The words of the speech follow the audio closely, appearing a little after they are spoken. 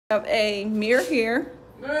Have a mirror here.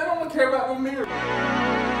 Man, I don't care about no mirror.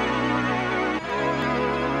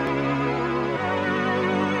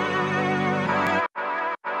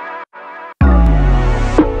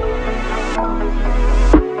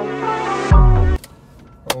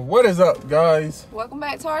 What is up, guys? Welcome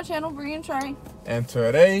back to our channel, Bree and Trey. And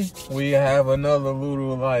today we have another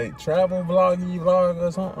little like travel vlog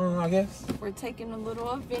or something, I guess. We're taking a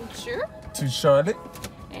little adventure To Charlotte.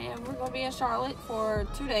 and we're gonna be in Charlotte for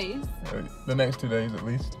 2 days. The next 2 days at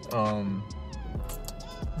least.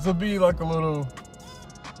 This will be like a little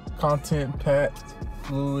content packed,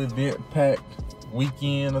 little event packed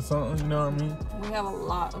weekend or something, you know what I mean? We have a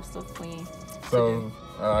lot of stuff planned. So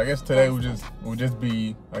I guess today will just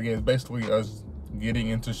be, I guess, basically us getting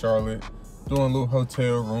into Charlotte, doing a little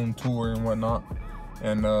hotel room tour and whatnot.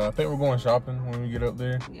 And I think we're going shopping when we get up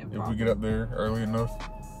there, Yeah, if we get up there early enough.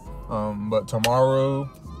 But tomorrow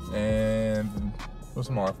and what's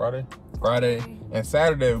tomorrow? Friday and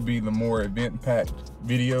Saturday will be the more event-packed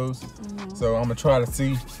videos. So I'm gonna try to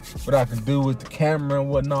see what I can do with the camera and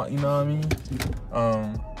whatnot. You know what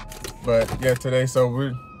I mean? But yeah, today so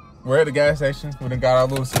we're at the gas station. We done got our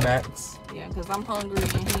little snacks. Yeah, because I'm hungry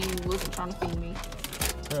and he wasn't trying to feed me.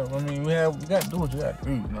 Yeah, I mean, we got to do what you got to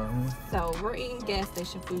do, you know what I mean? So we're eating gas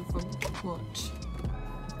station food for lunch.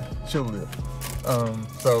 Chill live.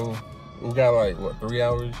 So we got like, what, 3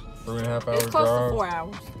 hours? 3.5 hours It's close drive?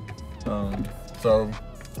 to 4 hours. So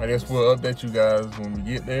I guess we'll update you guys when we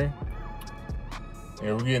get there.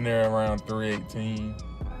 Yeah, we're getting there around 3:18.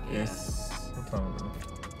 Yeah. It's, what time is it?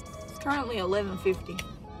 It's currently 11:50.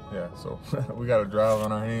 Yeah, so we got to drive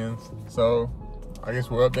on our hands. So I guess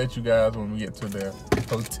we'll update you guys when we get to the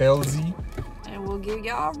Hotel Z. And we'll give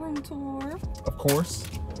y'all a room tour. Of course.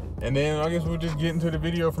 And then I guess we'll just get into the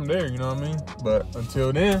video from there, you know what I mean? But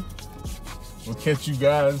until then, we'll catch you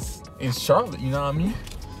guys in Charlotte, you know what I mean?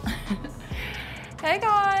 Hey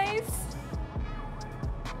guys!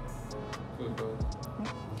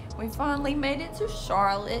 We finally made it to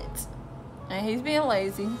Charlotte. And he's being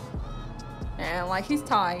lazy. And like he's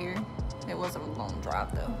tired. It wasn't a long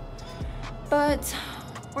drive though. But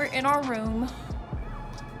we're in our room.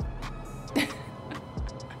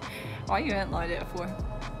 Why you acting like that for?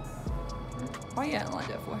 Why you acting like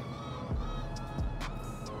that for?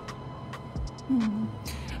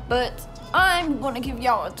 But I'm gonna give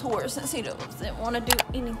y'all a tour since he doesn't want to do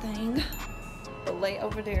anything but lay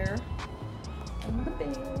over there on the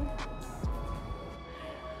bed.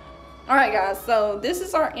 Alright guys, so this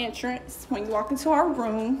is our entrance. When you walk into our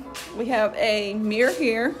room, we have a mirror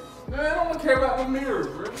here. Man, I don't care about no mirrors,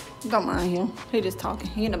 bro. Don't mind him. He just talking.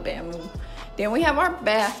 He in a bad mood. Then we have our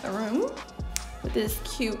bathroom with this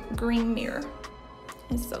cute green mirror.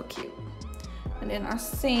 It's so cute. And then our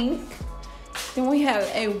sink. Then we have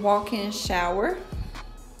a walk-in shower.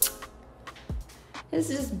 This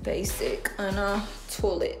is basic and a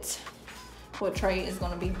toilet. What Trey is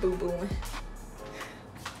gonna be boo-booing.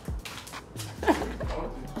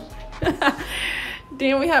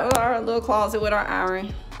 Then we have our little closet with our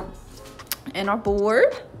iron and our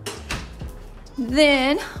board.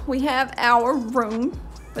 Then we have our room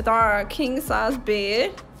with our king-size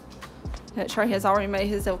bed that Trey has already made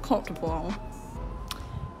himself comfortable on.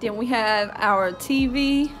 Then we have our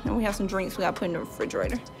TV and we have some drinks we gotta put in the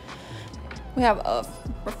refrigerator. We have a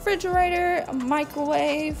refrigerator, a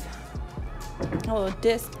microwave, a little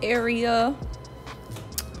desk area,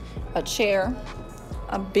 a chair,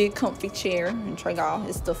 a big comfy chair, and Trey got all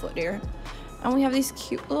his stuff up there. And we have these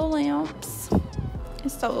cute little lamps.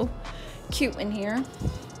 It's so cute in here.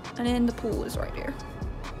 And then the pool is right there.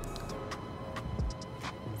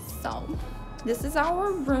 So, this is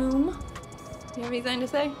our room. You have anything to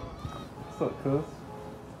say? What's up, cuz?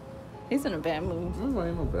 He's in a bad mood. I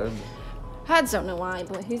ain't no bad mood. I don't know why,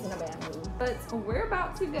 but he's in a bad mood. But we're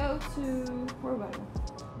about to go to, where are we going?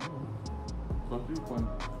 What you playing?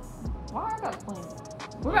 Why I got a plan?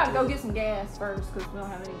 We're about to go get some gas first because we don't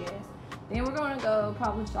have any gas. Then we're going to go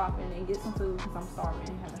probably shopping and get some food because I'm starving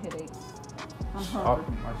and have a headache. I'm hungry.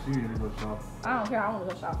 I see you to go shopping. I don't care. I want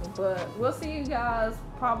to go shopping. But we'll see you guys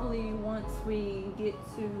probably once we get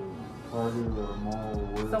to Target or mall or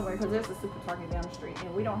whatever. somewhere because there's a super Target down the street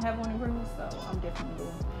and we don't have one in Greenville, so I'm definitely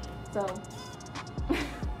doing. So,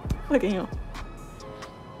 look at him.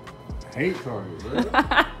 I hate Target, bro.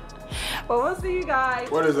 Well, we'll see you guys.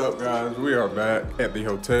 What is up, guys? We are back at the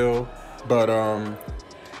hotel, but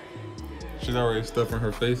she's already stuffing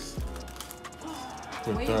her face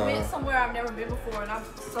with We went somewhere I've never been before, and I'm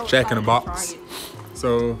so Jack in the excited to Box. try it.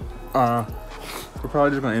 So we're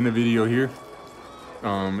probably just gonna end the video here.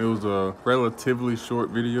 It was a relatively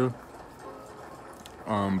short video,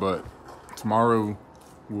 but tomorrow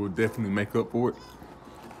will definitely make up for it.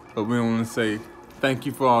 But we want to say thank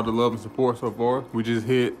you for all the love and support so far. We just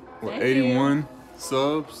hit, what, 81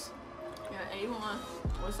 subs? Yeah, 81.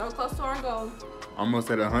 We're so close to our goal.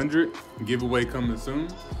 Almost at 100. Giveaway coming soon.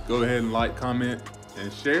 Go ahead and like, comment,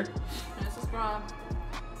 and share.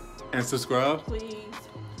 And subscribe. Please.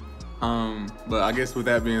 But I guess with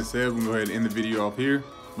that being said, we'll go ahead and end the video off here.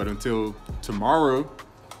 But until tomorrow,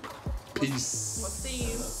 peace. We'll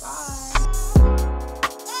see you. Bye.